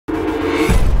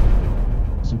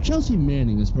Chelsea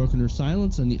Manning has broken her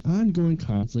silence on the ongoing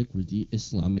conflict with the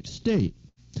Islamic State.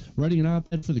 Writing an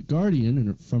op-ed for The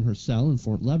Guardian from her cell in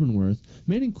Fort Leavenworth,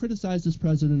 Manning criticizes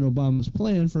President Obama's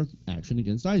plan for action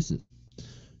against ISIS.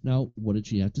 Now, what did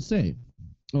she have to say?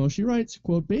 Well, she writes,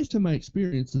 quote, based on my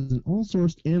experience as an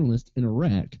all-sourced analyst in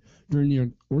Iraq during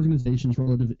the organization's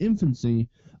relative infancy,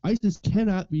 ISIS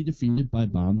cannot be defeated by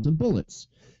bombs and bullets,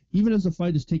 even as the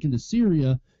fight is taken to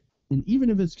Syria, and even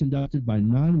if it's conducted by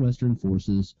non-Western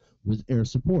forces with air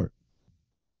support.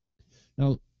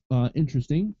 Now,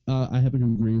 interesting. I happen to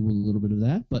agree with a little bit of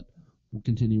that, but we'll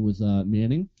continue with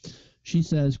Manning. She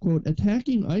says, quote,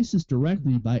 attacking ISIS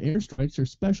directly by airstrikes or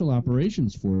special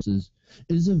operations forces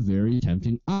is a very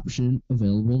tempting option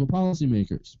available to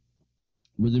policymakers,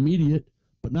 with immediate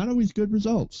but not always good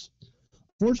results.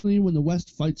 Fortunately, when the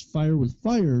West fights fire with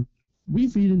fire, we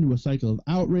feed into a cycle of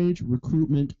outrage,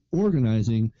 recruitment,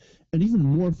 organizing, and even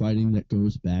more fighting that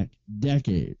goes back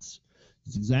decades.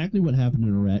 It's exactly what happened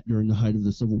in Iraq during the height of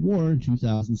the Civil War in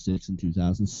 2006 and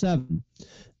 2007,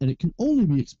 and it can only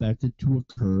be expected to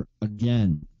occur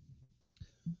again.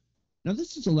 Now,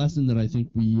 this is a lesson that I think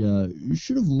we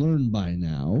should have learned by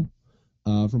now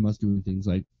from us doing things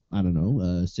like, I don't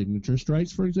know, signature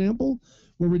strikes, for example,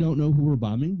 where we don't know who we're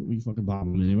bombing, but we fucking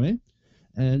bomb them anyway,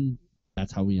 and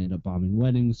that's how we end up bombing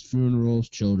weddings, funerals,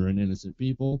 children, innocent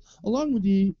people, along with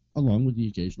the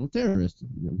occasional terrorist.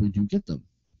 We do get them.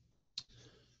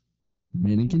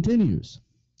 Manning continues,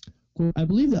 quote, I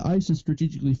believe that ISIS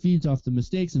strategically feeds off the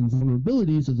mistakes and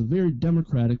vulnerabilities of the very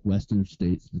democratic Western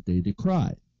states that they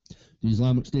decry. The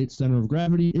Islamic State's center of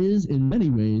gravity is, in many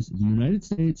ways, the United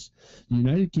States, the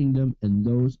United Kingdom, and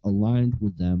those aligned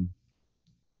with them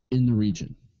in the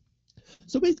region.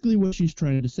 So basically what she's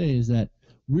trying to say is that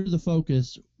we're the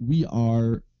focus, we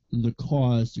are the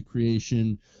cause, the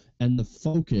creation, and the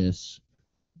focus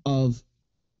of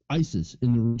ISIS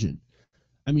in the region.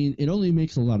 I mean, it only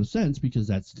makes a lot of sense because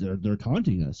they're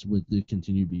taunting us with the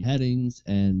continued beheadings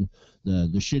and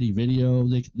the shitty video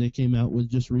they came out with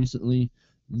just recently.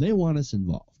 They want us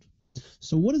involved.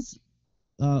 So what does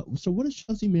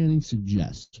Chelsea Manning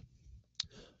suggest?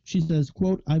 She says,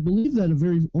 quote, I believe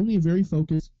that only a very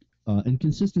focused and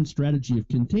consistent strategy of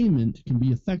containment can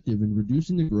be effective in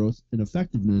reducing the growth and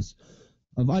effectiveness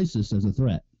of ISIS as a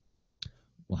threat.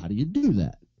 Well, how do you do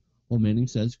that? Well, Manning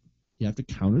says you have to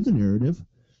counter the narrative,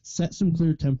 set some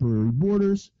clear temporary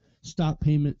borders, stop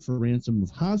payment for ransom of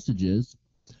hostages,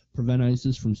 prevent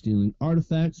ISIS from stealing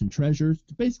artifacts and treasures,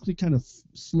 to basically kind of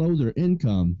slow their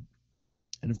income,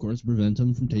 and of course prevent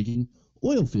them from taking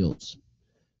oil fields.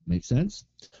 Make sense?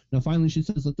 Now finally she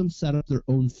says let them set up their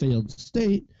own failed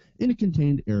state in a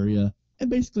contained area and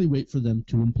basically wait for them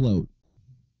to implode.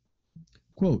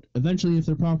 Quote, eventually if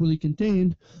they're properly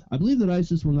contained, I believe that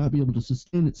ISIS will not be able to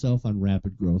sustain itself on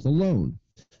rapid growth alone.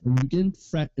 It will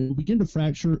begin to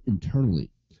fracture internally.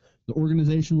 The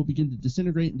organization will begin to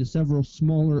disintegrate into several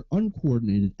smaller,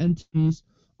 uncoordinated entities,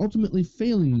 ultimately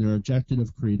failing in their objective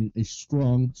of creating a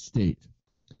strong state.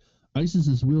 ISIS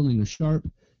is wielding a sharp,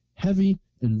 heavy,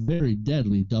 and very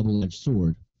deadly double-edged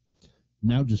sword.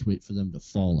 Now just wait for them to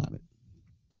fall on it.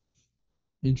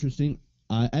 Interesting.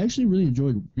 I actually really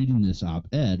enjoyed reading this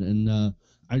op-ed, and I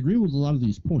agree with a lot of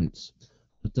these points.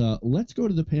 But let's go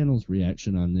to the panel's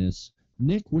reaction on this.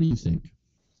 Nick, what do you think?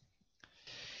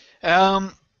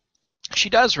 She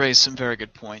does raise some very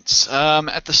good points.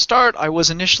 At the start, I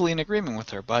was initially in agreement with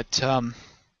her, but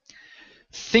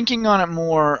thinking on it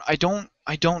more, I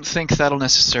don't think that'll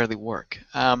necessarily work.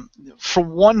 For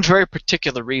one very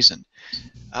particular reason.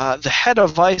 The head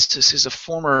of ISIS is a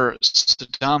former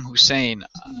Saddam Hussein,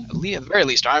 at the very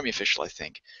least army official, I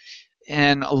think.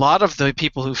 And a lot of the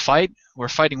people who were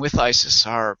fighting with ISIS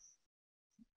are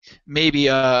maybe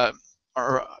are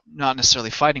not necessarily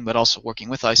fighting, but also working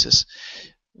with ISIS,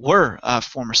 were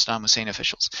former Saddam Hussein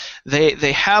officials.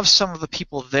 They have some of the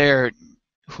people there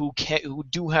who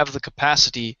do have the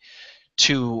capacity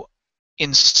to,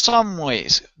 in some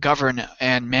ways, govern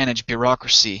and manage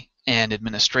bureaucracy and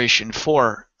administration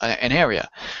for an area.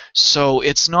 So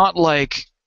it's not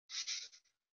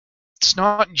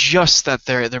just that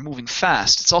they're moving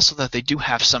fast. It's also that they do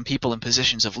have some people in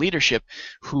positions of leadership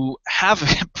who have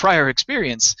prior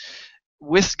experience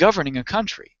with governing a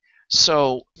country.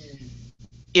 So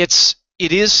it's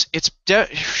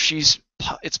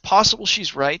possible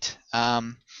she's right,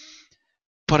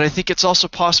 but I think it's also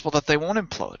possible that they won't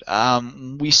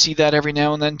implode. We see that every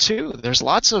now and then too. There's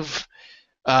lots of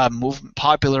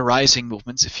popular rising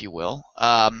movements, if you will,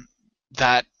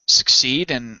 that succeed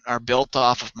and are built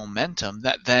off of momentum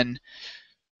that then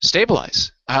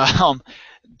stabilize.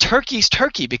 Turkey's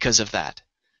Turkey because of that.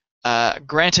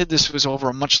 Granted, this was over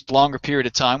a much longer period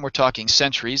of time. We're talking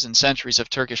centuries and centuries of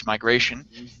Turkish migration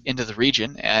into the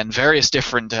region and various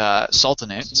different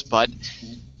sultanates. But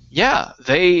yeah,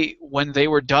 when they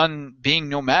were done being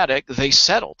nomadic, they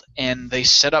settled and they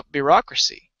set up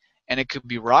bureaucracy. And it could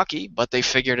be rocky, but they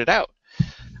figured it out.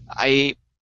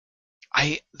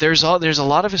 There's a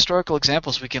lot of historical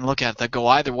examples we can look at that go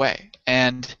either way,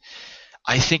 and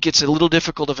I think it's a little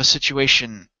difficult of a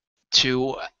situation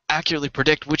to accurately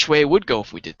predict which way it would go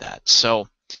if we did that. So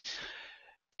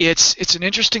it's an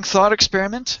interesting thought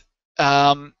experiment.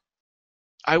 I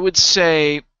would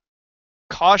say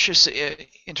cautious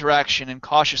interaction and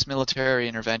cautious military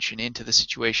intervention into the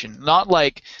situation, not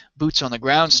like boots on the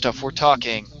ground stuff. We're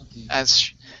talking,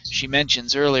 as she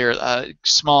mentions earlier,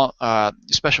 small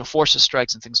special forces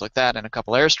strikes and things like that, and a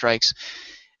couple airstrikes.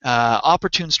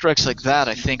 Opportune strikes like that,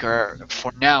 I think, are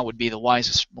for now would be the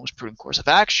wisest, most prudent course of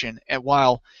action, and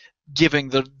while giving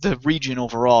the region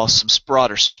overall some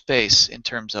broader space in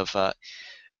terms of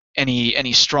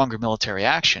any stronger military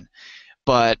action.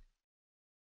 But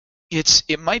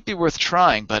it might be worth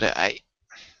trying, but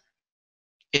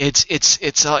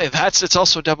it's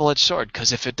also a double-edged sword,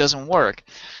 because if it doesn't work,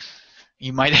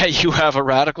 you have a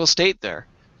radical state there.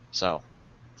 So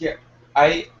yeah,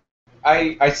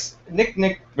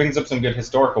 Nick brings up some good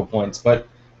historical points, but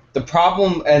the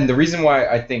problem and the reason why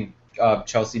I think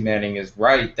Chelsea Manning is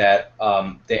right that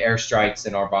the airstrikes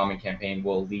in our bombing campaign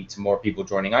will lead to more people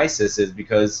joining ISIS is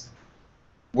because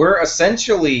we're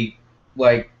essentially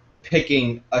like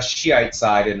picking a Shiite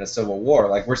side in a civil war.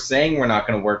 Like, we're saying we're not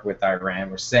going to work with Iran,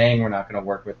 we're saying we're not going to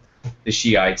work with the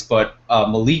Shiites, but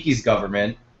Maliki's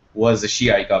government was a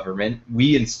Shiite government.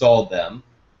 We installed them.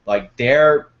 Like,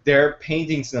 they're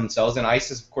painting themselves, and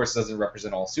ISIS, of course, doesn't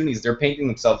represent all Sunnis. They're painting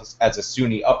themselves as a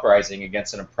Sunni uprising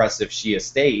against an oppressive Shia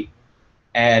state,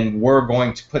 and we're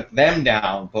going to put them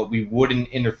down, but we wouldn't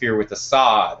interfere with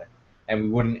Assad, and we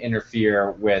wouldn't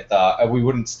interfere with, we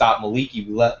wouldn't stop Maliki.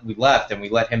 We left, and we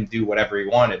let him do whatever he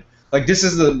wanted. Like, this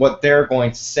is what they're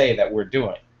going to say that we're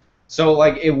doing. So,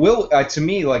 like, it will, to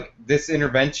me, like, this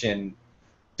intervention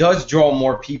does draw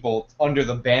more people under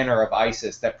the banner of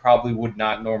ISIS that probably would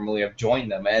not normally have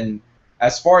joined them. And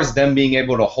as far as them being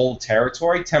able to hold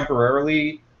territory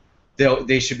temporarily,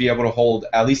 they should be able to hold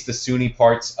at least the Sunni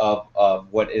parts of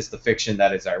what is the fiction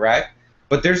that is Iraq.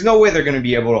 But there's no way they're going to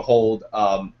be able to hold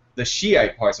the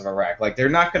Shiite parts of Iraq. Like, they're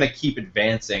not going to keep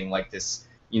advancing like this.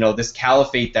 This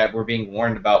caliphate that we're being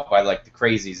warned about by like the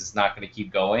crazies is not going to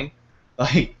keep going.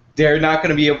 Like, they're not going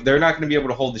to be able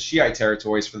to hold the Shiite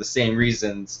territories for the same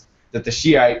reasons that the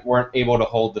Shiite weren't able to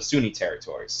hold the Sunni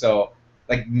territories. So,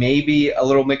 like, maybe a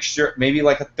little mixture, maybe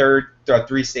like a third or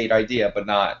three-state idea, but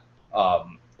not.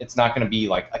 It's not going to be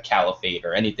like a caliphate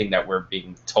or anything that we're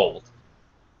being told.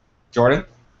 Jordan?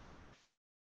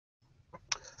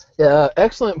 Yeah,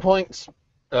 excellent points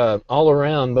all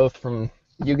around, both from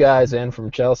you guys and from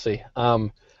Chelsea.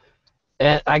 And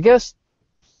I guess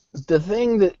the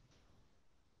thing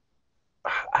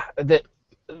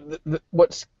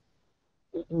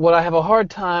what I have a hard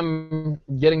time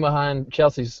getting behind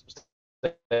Chelsea's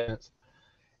stance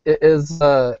is,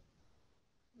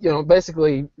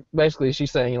 basically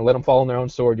she's saying, let them fall on their own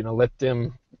sword, let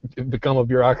them become a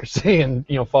bureaucracy and,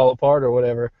 fall apart or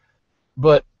whatever.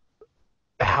 But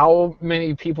how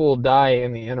many people die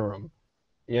in the interim?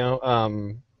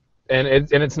 And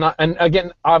it's not, and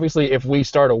again, obviously, if we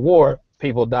start a war,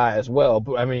 people die as well.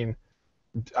 But I mean,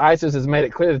 ISIS has made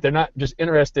it clear that they're not just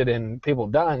interested in people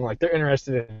dying, like they're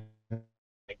interested in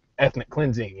like, ethnic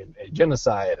cleansing and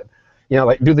genocide. And,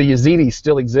 like, do the Yazidis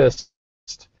still exist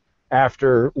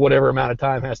after whatever amount of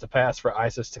time has to pass for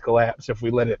ISIS to collapse if we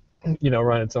let it,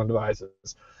 run its own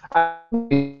devices? I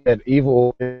think that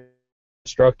evil is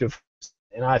destructive,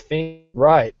 and I think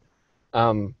right.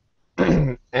 And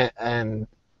I'm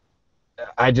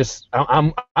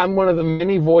one of the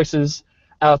many voices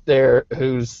out there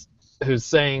who's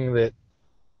saying that,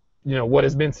 what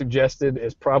has been suggested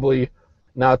is probably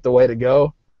not the way to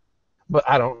go, but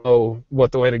I don't know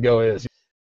what the way to go is.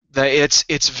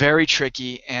 It's very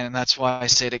tricky, and that's why I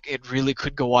said it really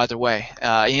could go either way.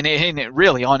 And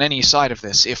really on any side of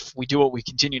this, if we do what we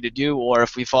continue to do, or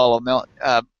if we follow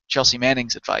Chelsea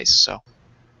Manning's advice. So.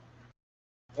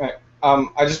 All right.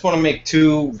 I just want to make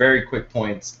two very quick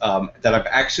points that I've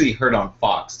actually heard on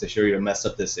Fox to show you how messed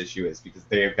up this issue is, because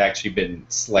they've actually been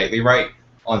slightly right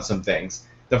on some things.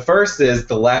 The first is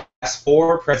the last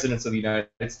 4 presidents of the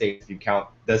United States, if you count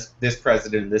this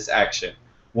president and this action,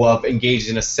 will have engaged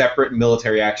in a separate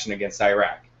military action against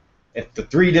Iraq. If the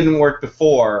 3 didn't work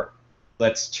before,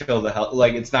 let's chill the hell.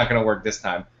 Like, it's not going to work this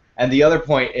time. And the other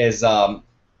point is,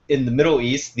 in the Middle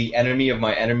East, the enemy of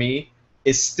my enemy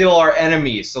is still our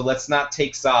enemy, so let's not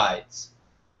take sides.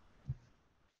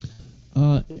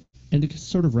 And to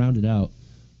sort of round it out,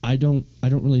 I don't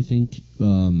really think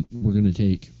we're going to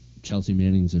take Chelsea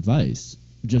Manning's advice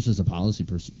just as a policy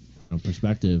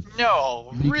perspective.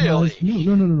 No, Because, really.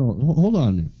 No. Hold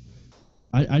on.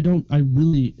 I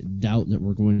really doubt that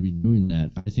we're going to be doing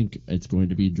that. I think it's going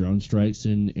to be drone strikes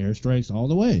and airstrikes all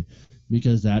the way,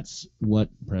 because that's what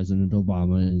President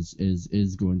Obama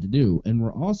is going to do. And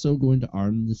we're also going to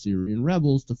arm the Syrian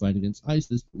rebels to fight against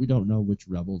ISIS. We don't know which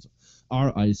rebels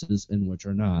are ISIS and which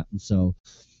are not. And so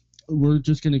we're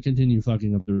just going to continue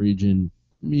fucking up the region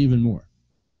even more.